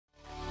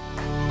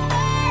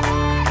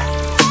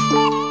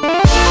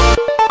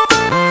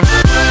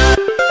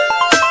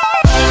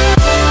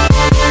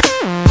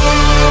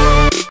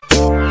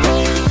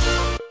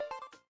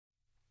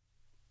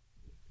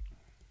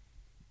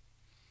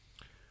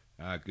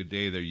Good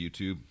day there,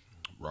 YouTube.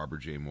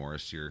 Robert J.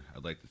 Morris here.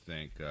 I'd like to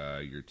thank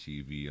your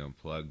TV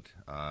Unplugged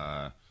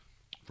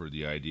for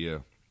the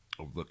idea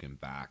of looking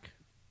back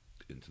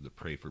into the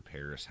Pray for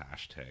Paris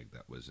hashtag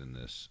that was in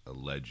this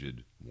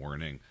alleged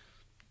warning.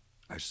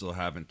 I still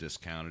haven't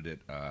discounted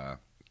it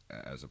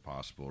as a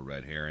possible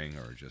red herring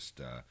or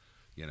just,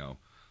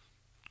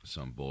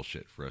 some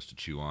bullshit for us to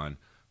chew on,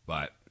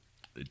 but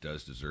it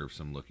does deserve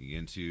some looking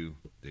into.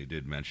 They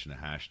did mention a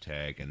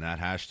hashtag, and that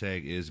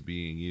hashtag is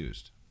being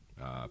used.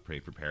 Pray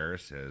for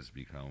Paris has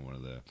become one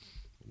of the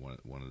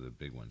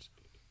big ones.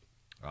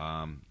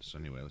 So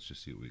anyway, let's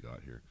just see what we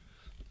got here.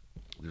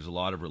 There's a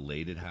lot of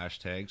related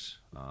hashtags.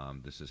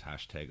 This is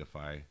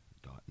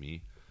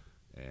hashtagify.me,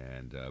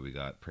 and we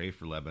got Pray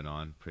for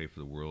Lebanon, Pray for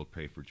the World,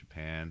 Pray for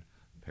Japan,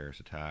 Paris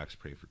attacks,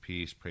 Pray for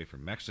peace, Pray for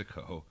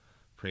Mexico,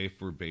 Pray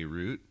for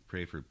Beirut,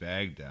 Pray for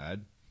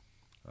Baghdad,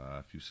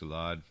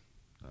 Fusillade.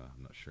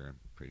 I'm not sure.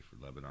 Pray for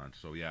Lebanon.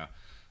 So yeah.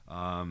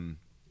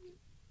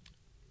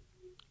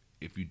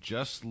 If you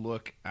just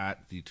look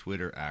at the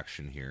Twitter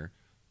action here,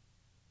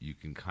 you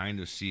can kind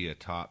of see a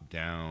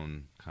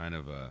top-down kind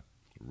of a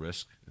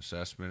risk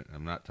assessment.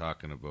 I'm not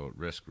talking about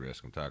risk.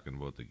 I'm talking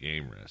about the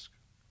game risk.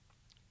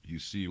 You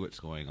see what's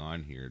going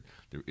on here.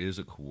 There is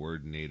a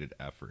coordinated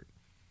effort.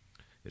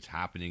 It's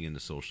happening in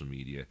the social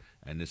media,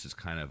 and this is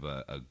kind of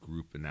a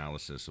group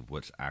analysis of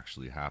what's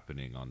actually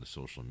happening on the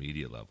social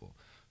media level.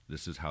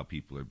 This is how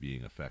people are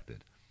being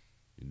affected.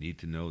 You need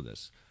to know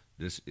this.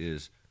 This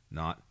is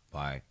not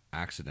by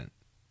accident.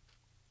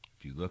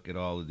 If you look at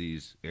all of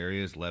these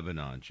areas,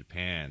 Lebanon,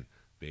 Japan,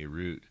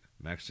 Beirut,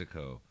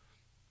 Mexico,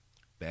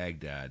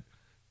 Baghdad,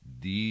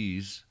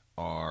 these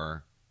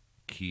are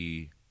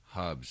key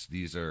hubs.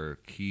 These are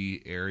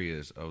key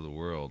areas of the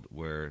world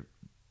where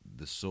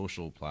the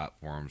social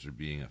platforms are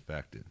being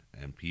affected,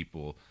 and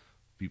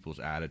people's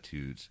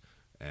attitudes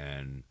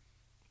and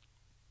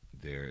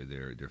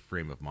their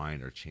frame of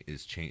mind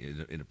is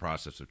in the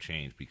process of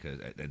change,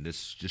 and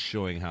this is just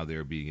showing how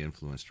they're being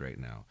influenced right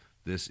now.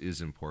 This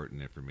is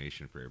important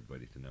information for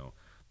everybody to know.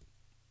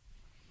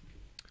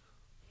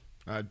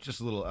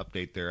 Just a little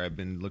update there. I've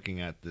been looking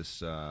at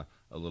this a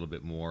little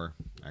bit more.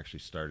 I actually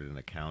started an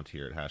account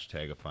here at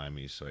Hashtagify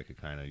me so I could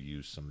kind of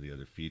use some of the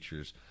other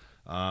features.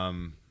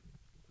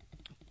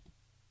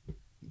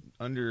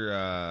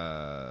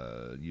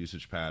 Under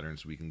usage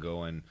patterns, we can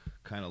go and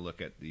kind of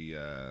look at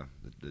the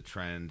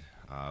trend.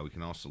 We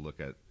can also look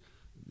at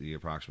the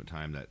approximate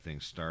time that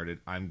things started.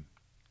 I'm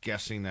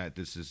guessing that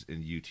this is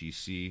in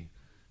UTC.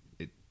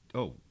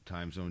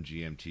 Time zone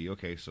GMT.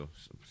 Okay, so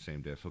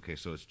same diff. Okay,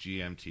 so it's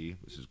GMT.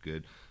 This is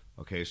good.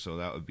 Okay, so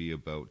that would be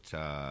about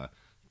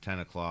 10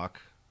 o'clock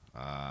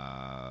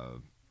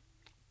UK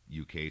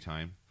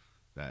time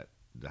that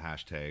the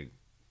hashtag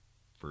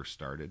first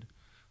started,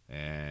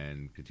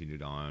 and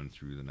continued on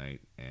through the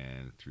night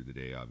and through the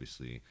day,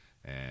 obviously.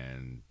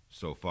 And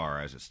so far,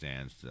 as it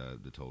stands,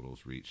 the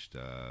totals reached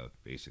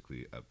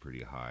basically a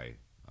pretty high,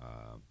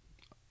 I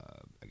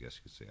guess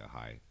you could say a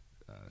high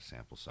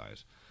sample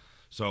size.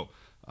 So,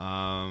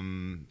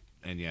 and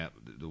yeah,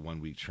 the 1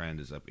 week trend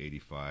is up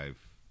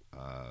 85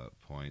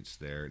 points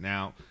there.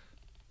 Now,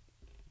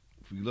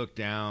 if we look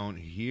down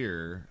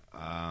here,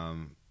 I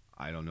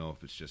don't know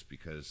if it's just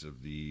because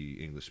of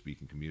the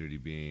English-speaking community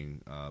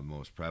being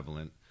most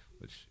prevalent,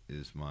 which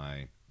is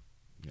my,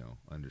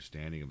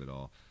 understanding of it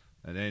all.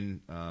 And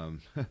then,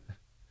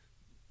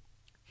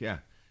 yeah,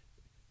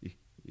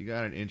 you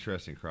got an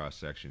interesting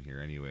cross-section here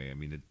anyway. I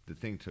mean, the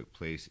thing took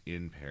place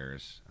in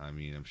Paris. I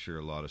mean, I'm sure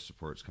a lot of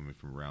support's coming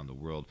from around the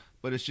world,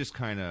 but it's just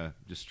kind of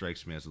just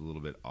strikes me as a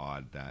little bit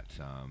odd that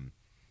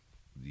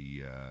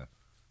the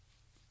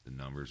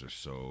numbers are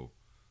so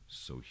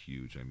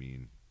huge. I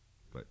mean,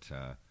 but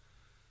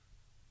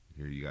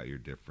here you got your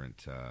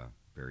different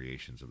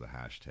variations of the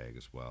hashtag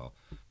as well.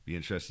 Be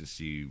interested to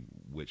see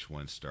which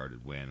one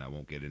started when. I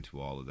won't get into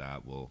all of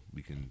that.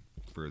 We can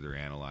further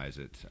analyze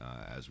it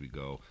as we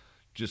go.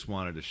 Just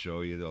wanted to show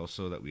you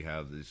also that we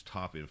have these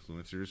top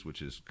influencers, which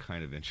is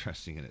kind of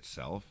interesting in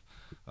itself.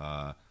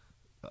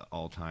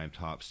 All-time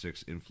top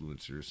 6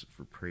 influencers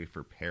for Pray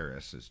for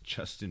Paris is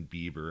Justin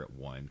Bieber at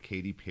 1,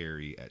 Katy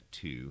Perry at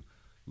 2,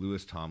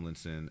 Louis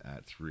Tomlinson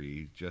at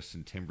 3,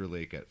 Justin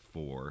Timberlake at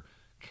 4,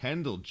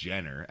 Kendall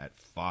Jenner at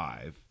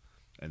 5,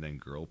 and then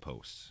Girl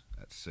Posts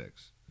at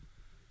 6.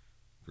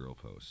 Girl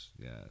Posts,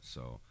 yeah.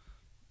 So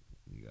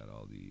you got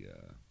all the.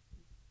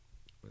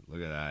 But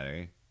look at that,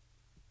 eh?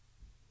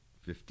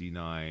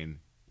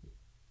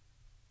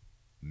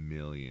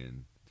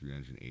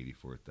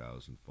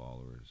 59,384,000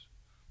 followers.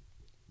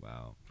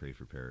 Wow. Pray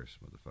for Paris,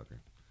 motherfucker.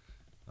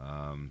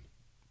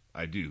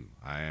 I do.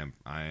 I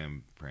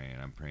am praying.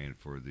 I'm praying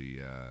for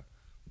the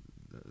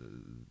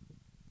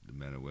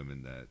men and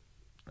women that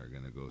are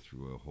going to go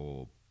through a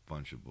whole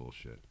bunch of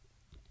bullshit.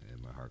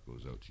 And my heart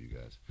goes out to you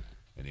guys.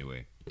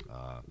 Anyway,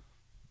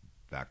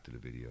 back to the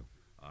video.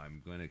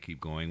 I'm going to keep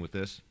going with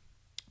this.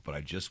 But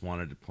I just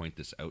wanted to point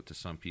this out to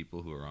some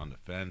people who are on the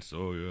fence.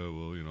 Oh, yeah,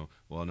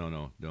 well,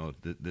 no.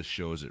 This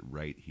shows it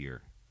right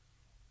here.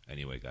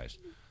 Anyway, guys,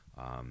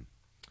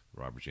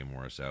 Robert J.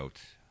 Morris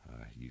out.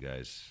 You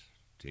guys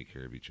Take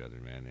care of each other,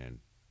 man, and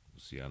we'll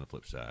see you on the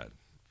flip side.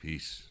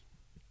 Peace.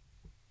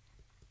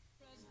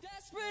 As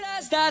desperate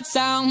as that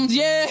sounds,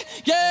 yeah,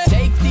 yeah.